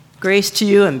Grace to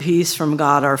you and peace from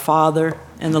God our Father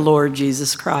and the Lord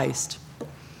Jesus Christ.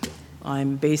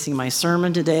 I'm basing my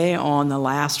sermon today on the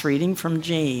last reading from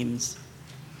James.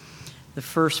 The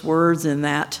first words in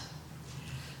that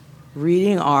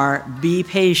reading are, be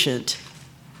patient.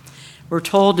 We're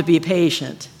told to be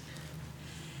patient.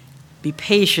 Be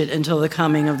patient until the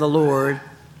coming of the Lord.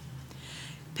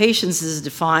 Patience is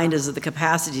defined as the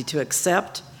capacity to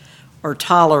accept or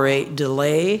tolerate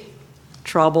delay,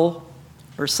 trouble,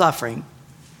 or suffering.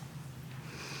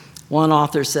 One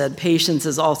author said, patience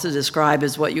is also described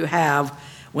as what you have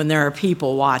when there are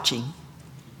people watching.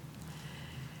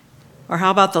 Or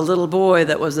how about the little boy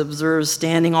that was observed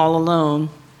standing all alone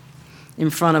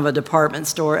in front of a department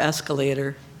store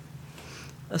escalator?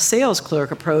 A sales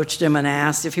clerk approached him and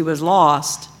asked if he was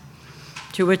lost,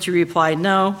 to which he replied,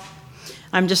 "No,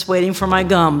 I'm just waiting for my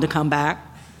gum to come back."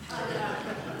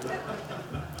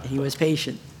 He was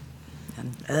patient.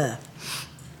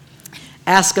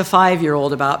 Ask a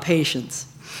 5-year-old about patience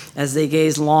as they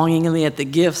gaze longingly at the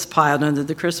gifts piled under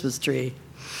the Christmas tree,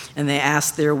 and they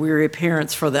ask their weary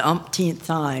parents for the umpteenth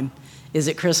time, "Is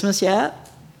it Christmas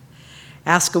yet?"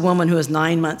 Ask a woman who is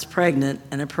 9 months pregnant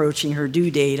and approaching her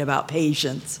due date about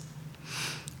patience.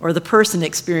 Or the person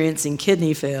experiencing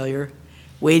kidney failure,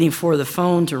 waiting for the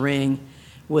phone to ring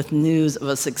with news of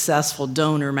a successful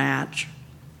donor match.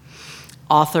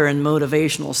 Author and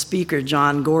motivational speaker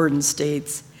John Gordon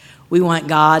states, "We want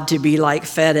God to be like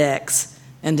FedEx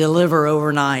and deliver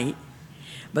overnight,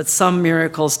 but some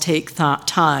miracles take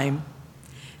time.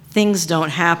 Things don't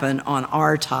happen on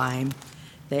our time.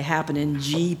 They happen in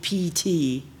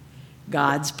GPT,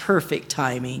 God's perfect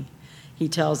timing." He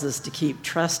tells us to keep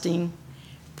trusting,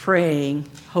 praying,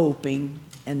 hoping,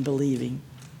 and believing.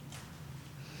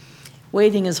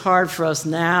 Waiting is hard for us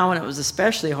now, and it was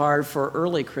especially hard for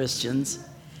early Christians,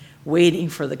 waiting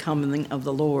for the coming of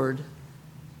the Lord.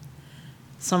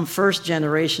 Some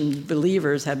first-generation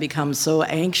believers had become so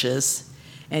anxious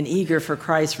and eager for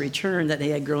Christ's return that they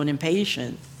had grown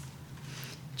impatient.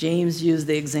 James used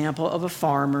the example of a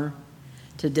farmer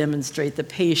to demonstrate the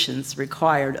patience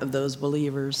required of those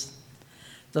believers.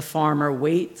 The farmer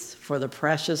waits for the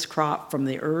precious crop from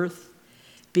the earth,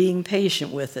 being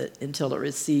patient with it until it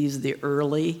receives the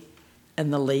early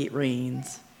and the late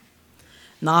rains.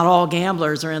 Not all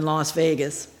gamblers are in Las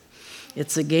Vegas.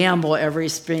 It's a gamble every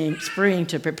spring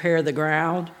to prepare the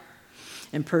ground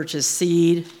and purchase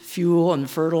seed, fuel, and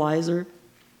fertilizer.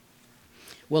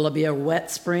 Will it be a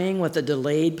wet spring with a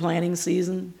delayed planting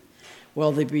season?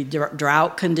 Will there be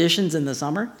drought conditions in the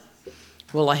summer?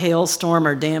 Will a hailstorm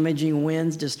or damaging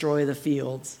winds destroy the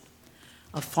fields?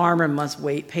 A farmer must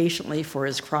wait patiently for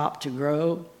his crop to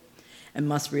grow and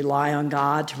must rely on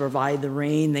God to provide the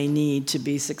rain they need to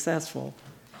be successful.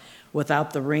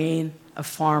 Without the rain, a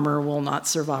farmer will not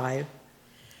survive.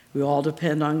 We all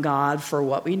depend on God for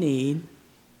what we need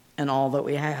and all that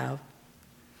we have.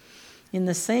 In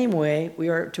the same way, we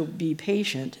are to be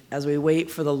patient as we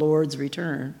wait for the Lord's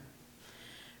return.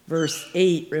 Verse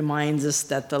 8 reminds us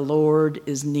that the Lord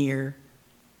is near.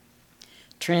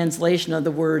 Translation of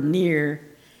the word near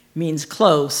means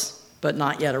close, but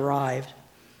not yet arrived.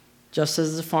 Just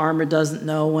as the farmer doesn't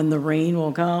know when the rain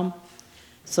will come,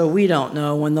 so we don't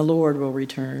know when the Lord will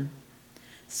return.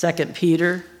 2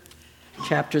 Peter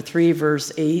chapter 3,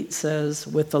 verse 8 says,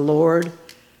 "With the Lord,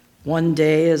 one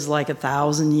day is like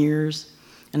 1,000 years,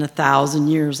 and 1,000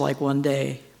 years like one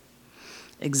day."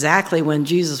 Exactly when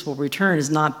Jesus will return is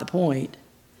not the point.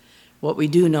 What we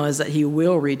do know is that he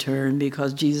will return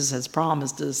because Jesus has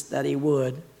promised us that he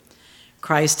would.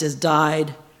 Christ has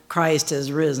died, Christ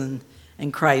has risen,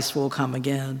 and Christ will come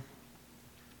again.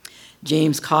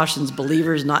 James cautions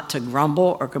believers not to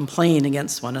grumble or complain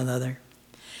against one another.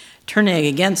 Turning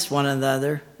against one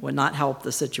another would not help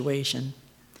the situation.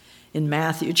 In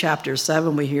Matthew chapter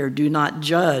 7, we hear, "Do not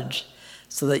judge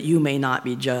so that you may not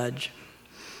be judged.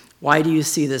 Why do you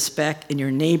see the speck in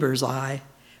your neighbor's eye,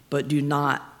 but do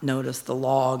not notice the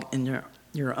log in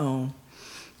your own?"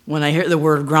 When I hear the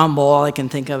word grumble, all I can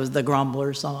think of is the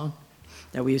Grumbler song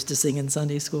that we used to sing in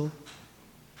Sunday school.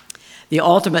 The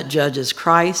ultimate judge is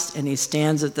Christ, and he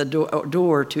stands at the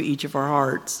door to each of our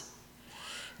hearts.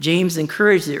 James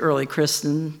encouraged the early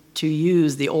Christians to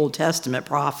use the Old Testament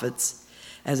prophets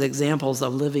as examples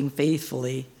of living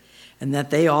faithfully, and that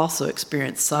they also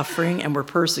experienced suffering and were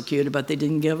persecuted, but they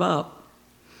didn't give up.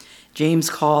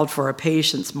 James called for a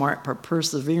patience marked by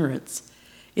perseverance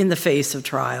in the face of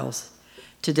trials.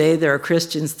 Today, there are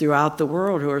Christians throughout the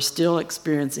world who are still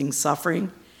experiencing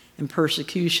suffering and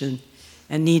persecution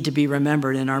and need to be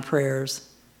remembered in our prayers.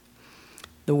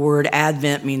 The word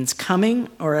Advent means coming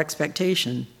or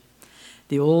expectation.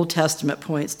 The Old Testament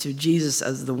points to Jesus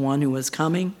as the one who was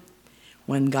coming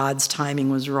when God's timing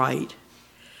was right.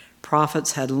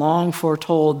 Prophets had long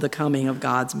foretold the coming of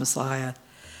God's Messiah,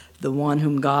 the one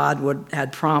whom God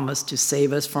had promised to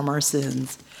save us from our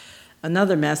sins.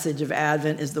 Another message of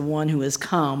Advent is the one who is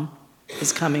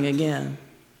coming again.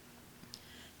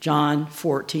 John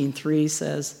 14:3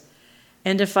 says,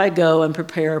 "And if I go and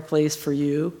prepare a place for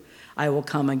you, I will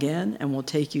come again and will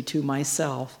take you to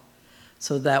myself,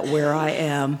 so that where I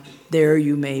am, there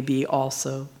you may be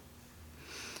also."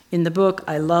 In the book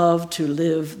I Love to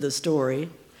Live the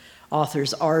Story,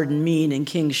 authors Arden Mean and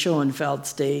King Schoenfeld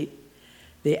state,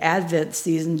 the Advent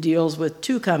season deals with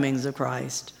two comings of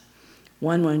Christ,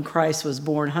 one when Christ was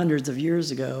born hundreds of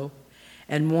years ago,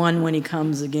 and one when he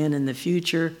comes again in the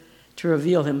future to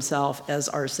reveal himself as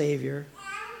our Savior.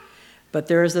 But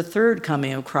there is a third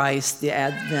coming of Christ the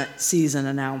Advent season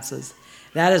announces.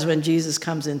 That is when Jesus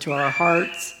comes into our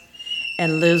hearts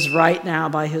and lives right now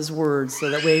by his words so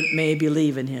that we may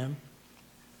believe in him.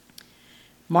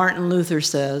 Martin Luther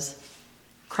says,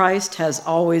 "Christ has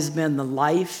always been the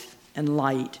life and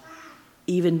light,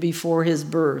 even before his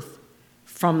birth,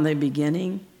 from the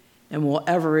beginning, and will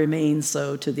ever remain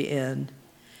so to the end.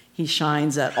 He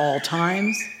shines at all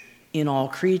times, in all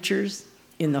creatures,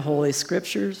 in the Holy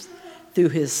Scriptures, through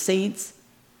his saints,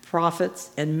 prophets,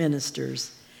 and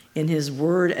ministers, in his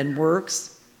word and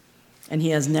works, and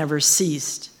he has never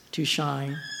ceased to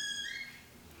shine."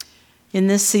 In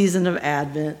this season of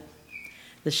Advent,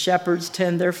 the shepherds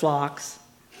tend their flocks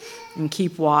and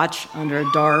keep watch under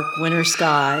a dark winter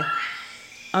sky,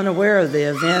 unaware of the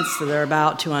events that are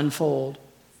about to unfold.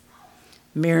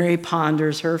 Mary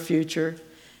ponders her future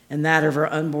and that of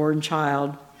her unborn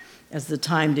child as the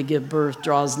time to give birth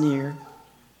draws near.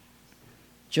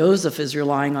 Joseph is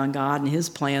relying on God and his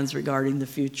plans regarding the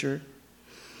future.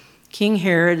 King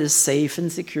Herod is safe and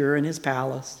secure in his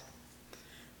palace.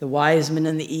 The wise men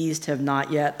in the east have not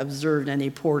yet observed any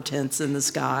portents in the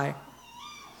sky.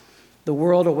 The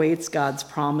world awaits God's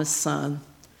promised Son,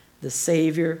 the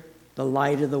Savior, the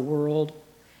light of the world.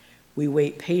 We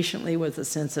wait patiently with a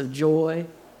sense of joy,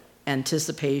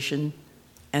 anticipation,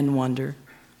 and wonder.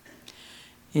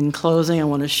 In closing, I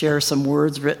want to share some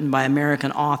words written by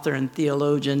American author and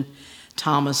theologian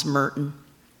Thomas Merton.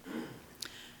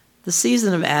 The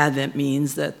season of Advent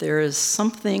means that there is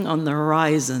something on the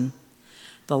horizon,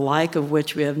 the like of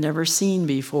which we have never seen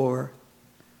before.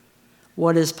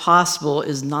 What is possible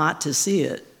is not to see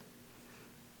it,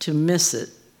 to miss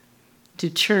it, to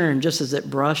turn just as it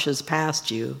brushes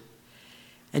past you,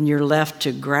 and you're left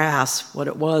to grasp what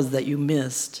it was that you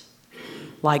missed.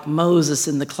 Like Moses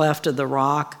in the cleft of the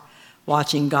rock,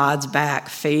 watching God's back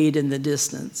fade in the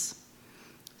distance.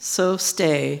 So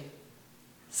stay,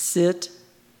 sit,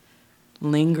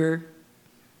 linger,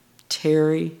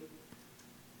 tarry,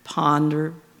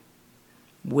 ponder,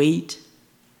 wait,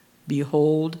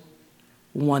 behold,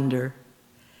 wonder.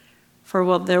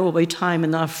 For there will be time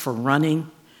enough for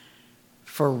running,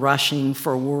 for rushing,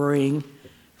 for worrying,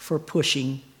 for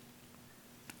pushing.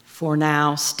 For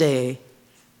now, stay,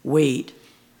 wait.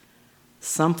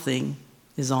 Something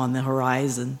is on the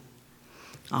horizon.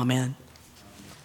 Amen.